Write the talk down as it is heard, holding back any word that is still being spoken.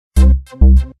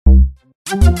Hello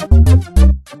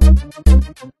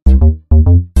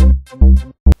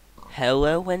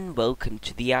and welcome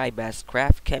to the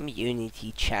Ibazcraft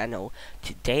community channel.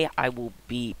 Today I will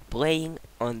be playing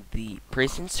on the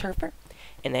prison server,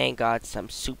 and I got some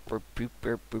super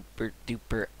duper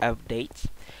duper updates.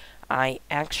 I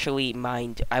actually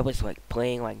I was like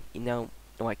playing like,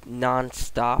 like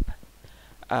non-stop.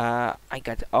 I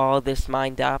got all this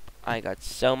mined up. I got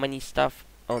so many stuff.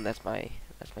 Oh, that's my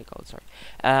gold, sorry.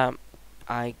 Um,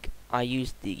 I I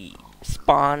used the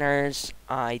spawners.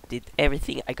 I did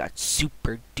everything. I got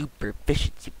super duper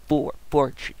efficiency 4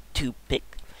 fortune 2 pick.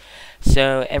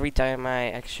 So every time I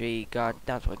actually got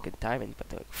not like a diamond,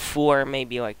 but like 4,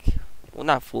 maybe like, well,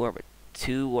 not 4, but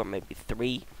 2 or maybe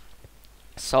 3.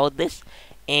 Sold this,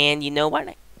 and you know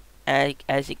what?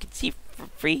 As you can see for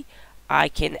free, I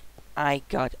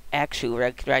got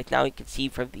actually right now. You can see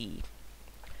from the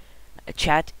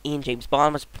chat, Ian James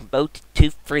Bond was promoted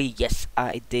to free. Yes,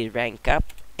 I did rank up,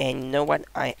 and you know what?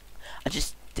 I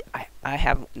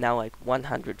have now like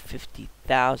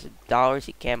 $150,000.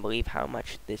 You can't believe how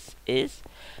much this is,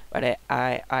 but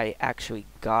I actually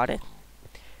got it,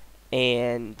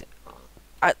 and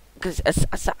because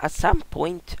at some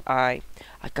point I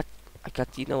got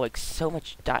like so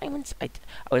much diamonds. I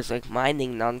was like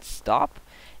mining non-stop,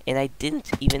 and I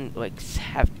didn't even like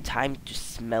have time to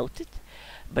smelt it.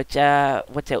 But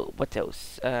what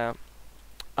else? I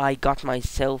got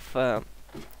myself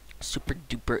super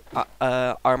duper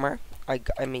armor. I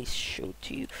may show it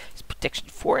to you. It's protection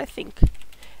 4, I think.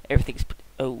 Everything's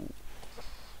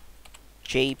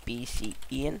JBC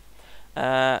Ian.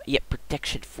 Yeah,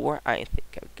 protection 4. I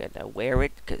think I'm gonna wear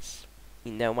it because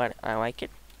you know what, I like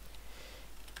it.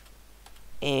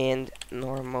 And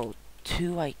normal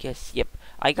 2, I guess. Yep,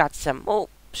 I got some. Oh,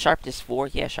 sharpness 4.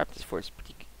 Yeah, sharpness 4 is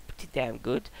pretty damn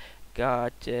good.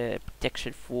 Got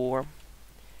protection 4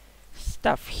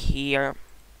 stuff here.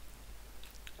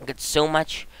 I got so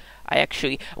much. I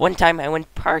actually one time I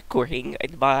went parkouring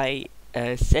in my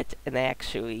set, and I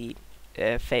actually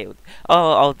failed.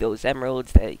 All those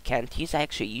emeralds that I can't use, I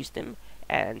actually used them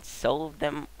and sold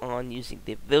them on using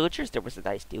the villagers. There was a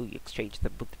nice deal. You exchange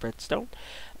them with redstone.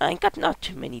 I got not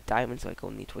too many diamonds, like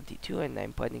only 22, and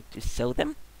I'm planning to sell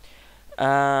them.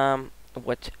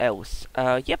 What else?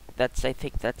 Yep, I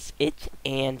think that's it.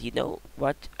 And you know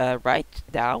what? Right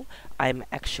now, I'm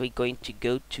actually going to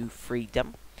go to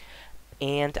Freedom,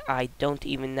 and I don't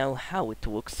even know how it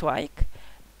looks like.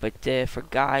 But for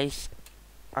guys,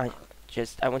 I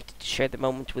wanted to share the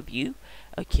moment with you.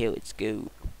 Okay, let's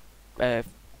go.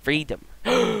 Freedom.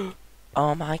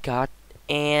 Oh my god!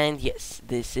 And yes,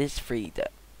 this is Freedom.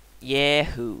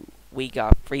 Yahoo! We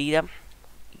got freedom.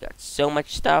 We got so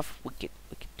much stuff. We can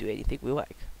do anything we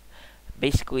like.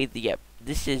 Basically,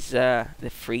 this is the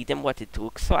freedom. What it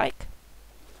looks like.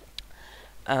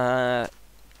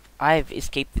 I've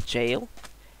escaped the jail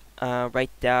right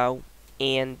now,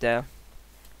 and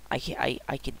I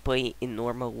can play in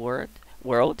normal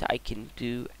world. I can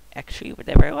do actually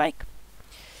whatever I like.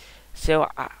 So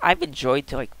I've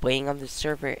enjoyed like playing on this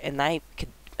server, and I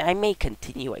may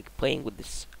continue like playing with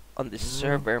this on this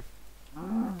server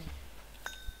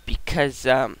because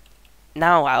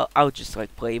now I'll just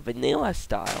like play vanilla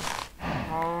style,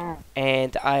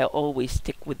 and I always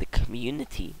stick with the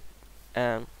community,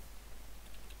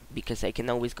 because I can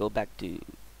always go back to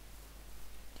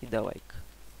to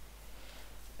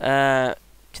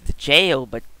the jail,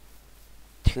 but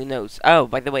who knows? Oh,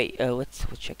 by the way, let's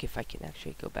check if I can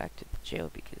actually go back to the jail,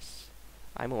 because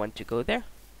I want to go there.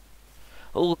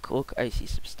 Oh, look, I see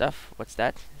some stuff. What's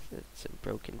that? It's some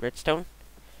broken redstone.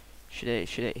 Should I?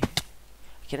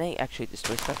 Can I actually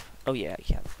destroy stuff? Oh yeah, I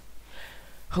can.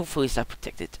 Hopefully it's not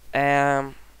protected.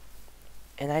 And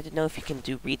I don't know if you can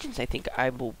do regions. I think I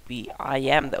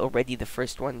am already the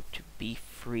first one to be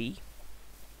free.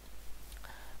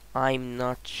 I'm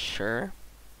not sure.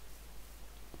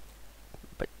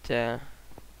 But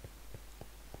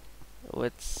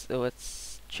let's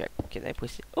check. Can I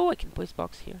place it? Oh, I can place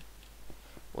box here.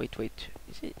 Wait.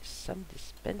 Is it some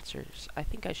dispensers? I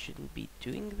think I shouldn't be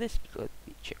doing this, but let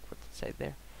me check what's inside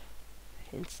there.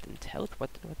 Instant health?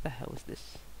 What the hell is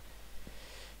this?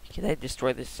 Can I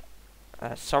destroy this?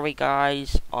 Sorry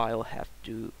guys, I'll have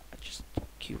to just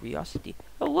curiosity.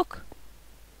 Oh look!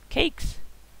 Cakes!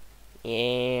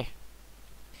 Yeah.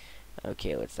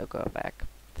 Okay, let's now go back.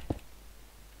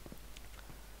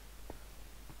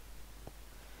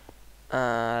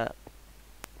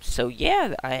 So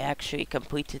yeah, I actually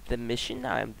completed the mission.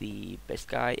 I'm the best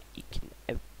guy you can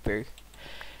ever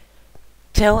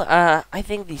tell. I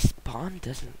think the spawn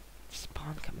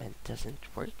command doesn't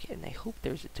work, and I hope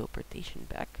there's a teleportation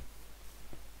back.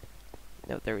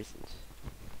 No, there isn't.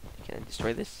 Can I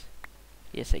destroy this?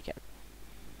 Yes, I can.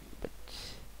 But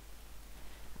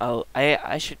oh,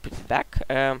 I should put it back.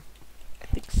 I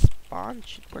think spawn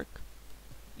should work.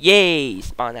 Yay!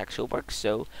 Spawn actually works.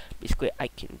 So basically, I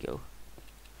can go.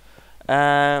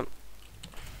 Um.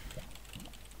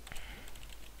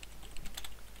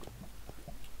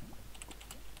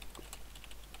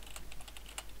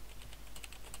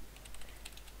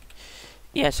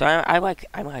 Yeah, so I'm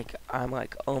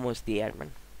like almost the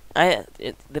admin.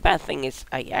 The bad thing is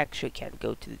I actually can't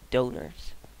go to the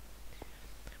donors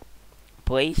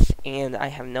place, and I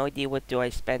have no idea what do I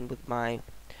spend with my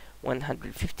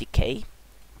 150k.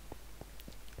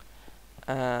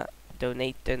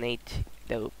 Donate.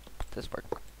 No, does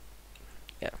work.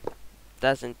 Yeah,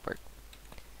 doesn't work.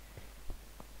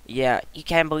 Yeah, you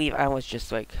can't believe I was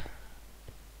just like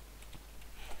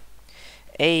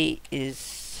A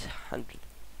is 100.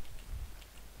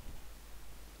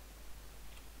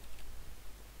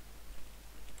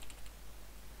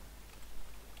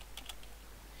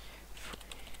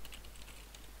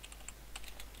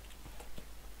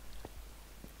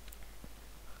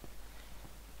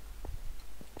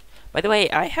 By the way,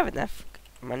 I have enough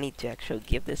money to actually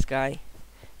give this guy,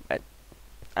 but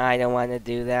I don't want to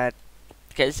do that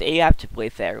because you have to play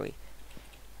fairly.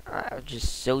 I'm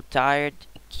just so tired.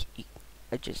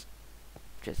 I just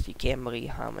you can't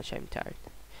believe how much I'm tired.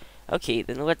 Okay,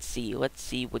 then let's see. Let's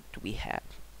see what do we have.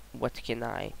 What can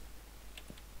I?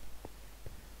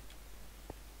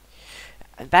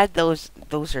 I bet those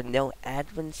are no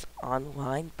admins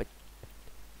online, but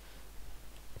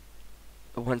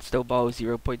one snowball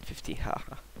 0.50.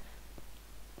 Haha.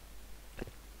 But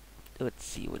let's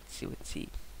see.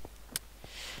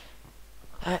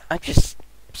 I'm just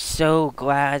so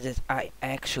glad that I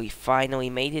actually finally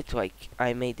made it. Like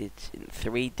I made it in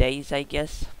 3 days, I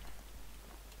guess.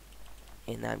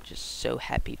 And I'm just so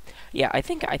happy. Yeah, I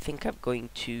think I'm going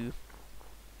to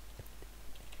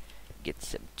get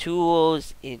some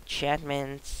tools,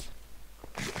 enchantments.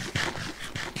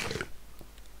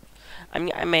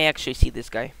 I may actually see this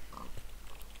guy.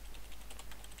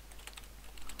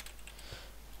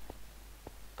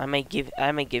 I may give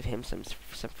him some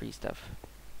free stuff.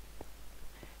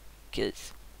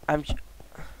 Cause I'm.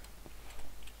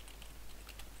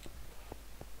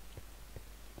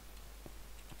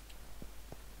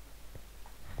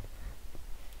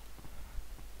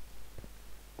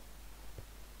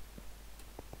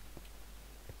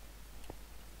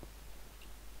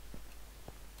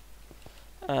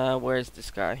 Where's this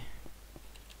guy?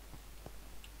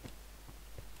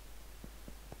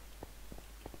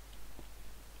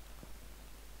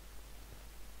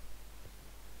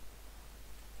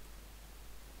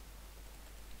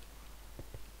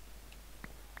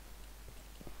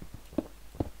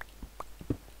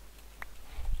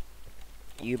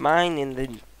 You mind in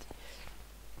the...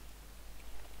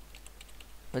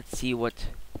 Let's see what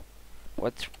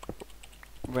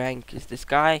rank is this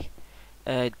guy?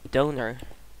 Donor.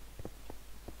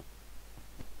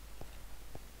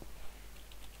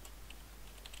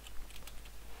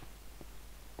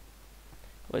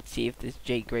 Let's see if this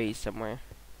J Gray is somewhere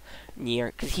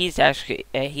near, cause he's actually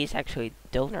a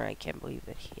donor. I can't believe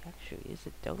that he actually is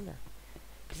a donor.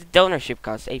 Cause the donorship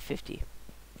costs $8.50.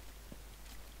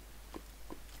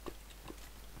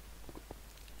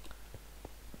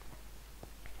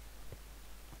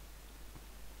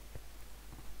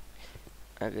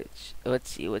 Okay, let's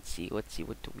see. What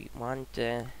do we want?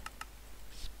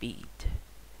 Speed.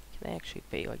 Can I actually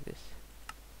pay like this?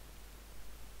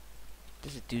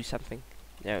 Does it do something?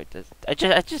 No, it doesn't. I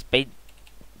just paid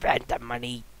random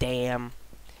money. Damn.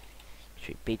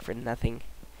 Actually paid for nothing.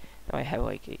 Now I have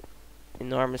like a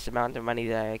enormous amount of money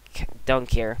that I don't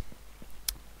care.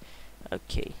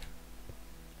 Okay.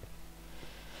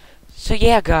 So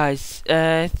yeah, guys,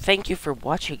 thank you for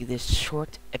watching this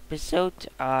short episode.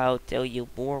 I'll tell you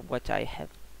more what I have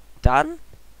done.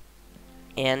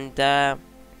 And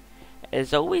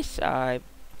as always, I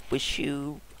wish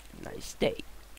you a nice day.